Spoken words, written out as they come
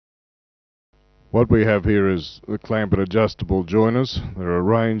What we have here is the clampet adjustable joiners. They're a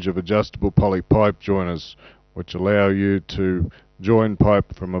range of adjustable poly pipe joiners which allow you to join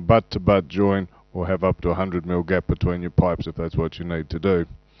pipe from a butt to butt join or have up to 100mm gap between your pipes if that's what you need to do.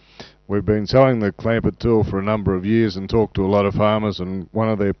 We've been selling the clampet tool for a number of years and talked to a lot of farmers, and one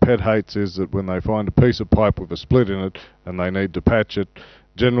of their pet hates is that when they find a piece of pipe with a split in it and they need to patch it,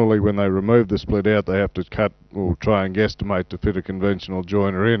 generally when they remove the split out they have to cut or try and guesstimate to fit a conventional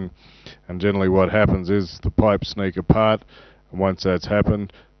joiner in, and generally what happens is the pipes sneak apart, and once that's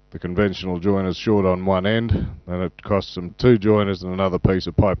happened the conventional joiner's short on one end, and it costs them two joiners and another piece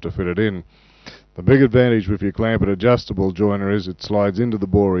of pipe to fit it in. The big advantage with your clampet adjustable joiner is it slides into the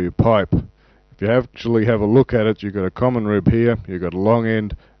bore of your pipe. If you actually have a look at it, you've got a common rib here, you've got a long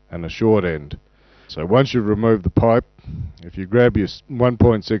end and a short end. So once you've removed the pipe, if you grab your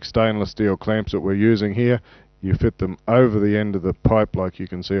 1.6 stainless steel clamps that we're using here, you fit them over the end of the pipe like you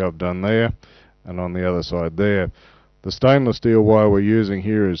can see I've done there, and on the other side there. The stainless steel wire we're using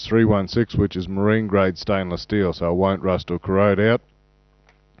here is 316, which is marine grade stainless steel, so it won't rust or corrode out.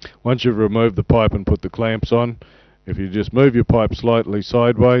 Once you've removed the pipe and put the clamps on, if you just move your pipe slightly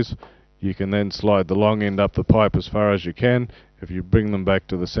sideways, you can then slide the long end up the pipe as far as you can. If you bring them back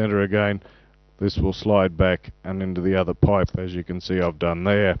to the center again, this will slide back and into the other pipe, as you can see I've done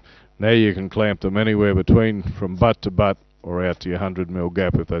there. Now you can clamp them anywhere between from butt to butt or out to your 100mm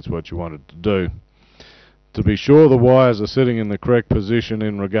gap if that's what you wanted to do. To be sure the wires are sitting in the correct position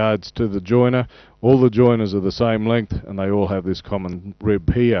in regards to the joiner, all the joiners are the same length and they all have this common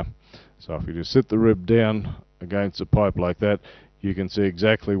rib here. So if you just sit the rib down against a pipe like that, you can see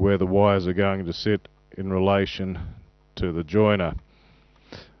exactly where the wires are going to sit in relation to the joiner.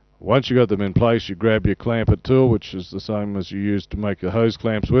 Once you got them in place, you grab your clampet tool, which is the same as you use to make the hose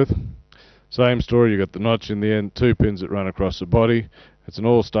clamps with. Same story, you got the notch in the end, two pins that run across the body. It's an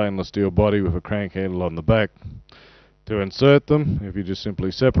all stainless steel body with a crank handle on the back. To insert them, if you just simply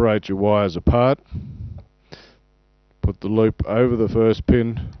separate your wires apart, put the loop over the first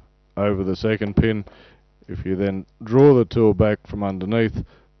pin, over the second pin. If you then draw the tool back from underneath,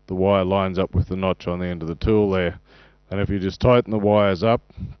 the wire lines up with the notch on the end of the tool there. And if you just tighten the wires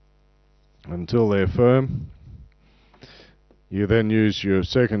up until they're firm, you then use your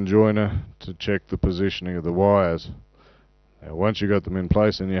second joiner to check the positioning of the wires. Now once you've got them in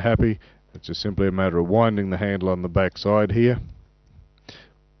place and you're happy, it's just simply a matter of winding the handle on the back side here.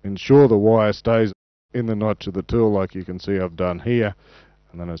 Ensure the wire stays in the notch of the tool like you can see I've done here,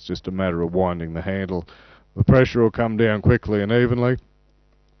 and then it's just a matter of winding the handle. The pressure will come down quickly and evenly.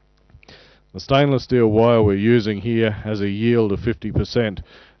 The stainless steel wire we're using here has a yield of 50%,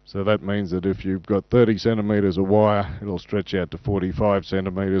 so that means that if you've got 30 centimeters of wire, it'll stretch out to 45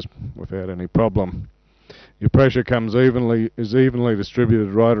 centimeters without any problem. Your pressure is evenly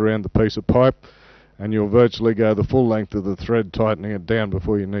distributed right around the piece of pipe, and you'll virtually go the full length of the thread tightening it down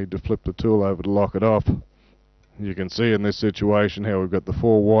before you need to flip the tool over to lock it off. You can see in this situation how we've got the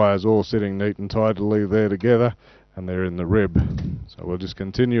four wires all sitting neat and tidily there together, and they're in the rib. So we'll just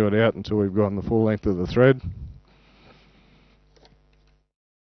continue it out until we've gone the full length of the thread.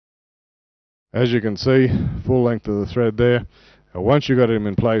 As you can see, full length of the thread there. Once you've got them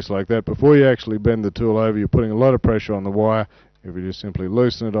in place like that, before you actually bend the tool over, you're putting a lot of pressure on the wire. If you just simply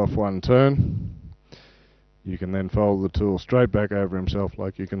loosen it off one turn, you can then fold the tool straight back over himself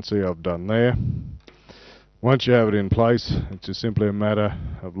like you can see I've done there. Once you have it in place, it's just simply a matter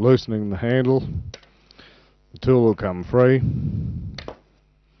of loosening the handle. The tool will come free.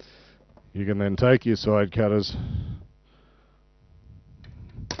 You can then take your side cutters,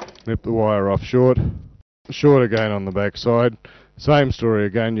 nip the wire off short again on the back side. Same story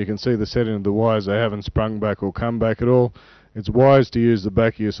again, you can see the setting of the wires, they haven't sprung back or come back at all. It's wise to use the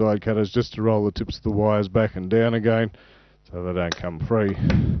back of your side cutters just to roll the tips of the wires back and down again so they don't come free.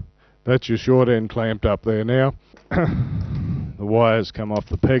 That's your short end clamped up there now. The wires come off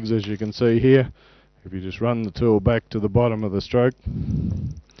the pegs as you can see here. If you just run the tool back to the bottom of the stroke,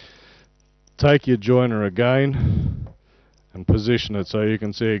 take your joiner again and position it so you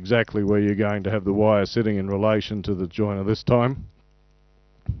can see exactly where you're going to have the wire sitting in relation to the joiner this time.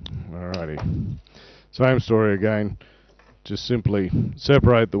 Alrighty, same story again, just simply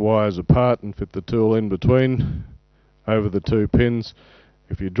separate the wires apart and fit the tool in between over the two pins.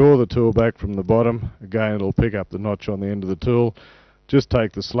 If you draw the tool back from the bottom, again it'll pick up the notch on the end of the tool. Just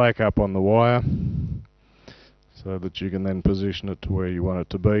take the slack up on the wire so that you can then position it to where you want it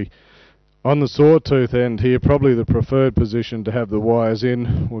to be. On the sawtooth end here, probably the preferred position to have the wires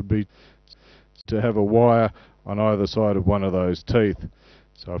in would be to have a wire on either side of one of those teeth.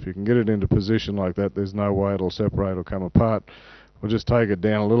 So if you can get it into position like that, there's no way it'll separate or come apart. We'll just take it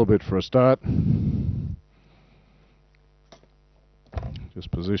down a little bit for a start. Just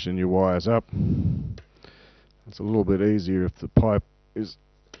position your wires up. It's a little bit easier if the pipe is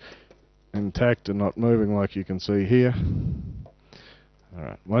intact and not moving like you can see here.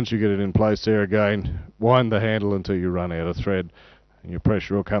 Alright, once you get it in place there again, wind the handle until you run out of thread, and your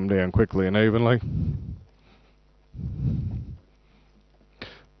pressure will come down quickly and evenly.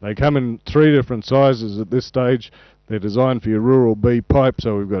 They come in 3 different sizes at this stage. They're designed for your rural B pipe,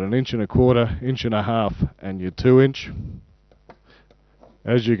 so we've got an 1.25 inch, 1.5 inch, and your 2-inch.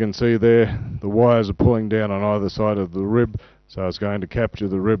 As you can see there, the wires are pulling down on either side of the rib, so it's going to capture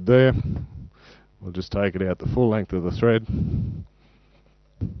the rib there. We'll just take it out the full length of the thread.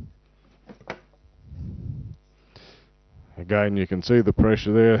 Again, you can see the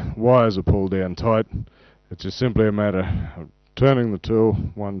pressure there. Wires are pulled down tight. It's just simply a matter of turning the tool,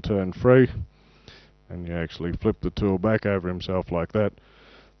 one turn free, and you actually flip the tool back over himself like that.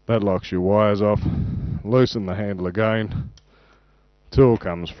 That locks your wires off. Loosen the handle again. Tool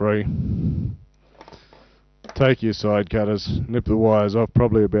comes free. Take your side cutters, nip the wires off,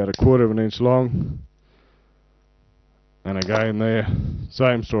 probably about 1/4 inch long. And again there,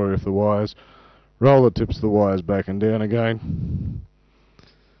 same story with the wires. Roll the tips of the wires back and down again.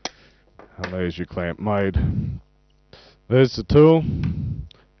 And there's your clamp made. There's the tool,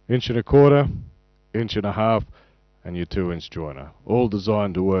 1.25 inch, 1.5 inch, and your 2-inch joiner. All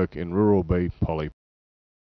designed to work in rural B poly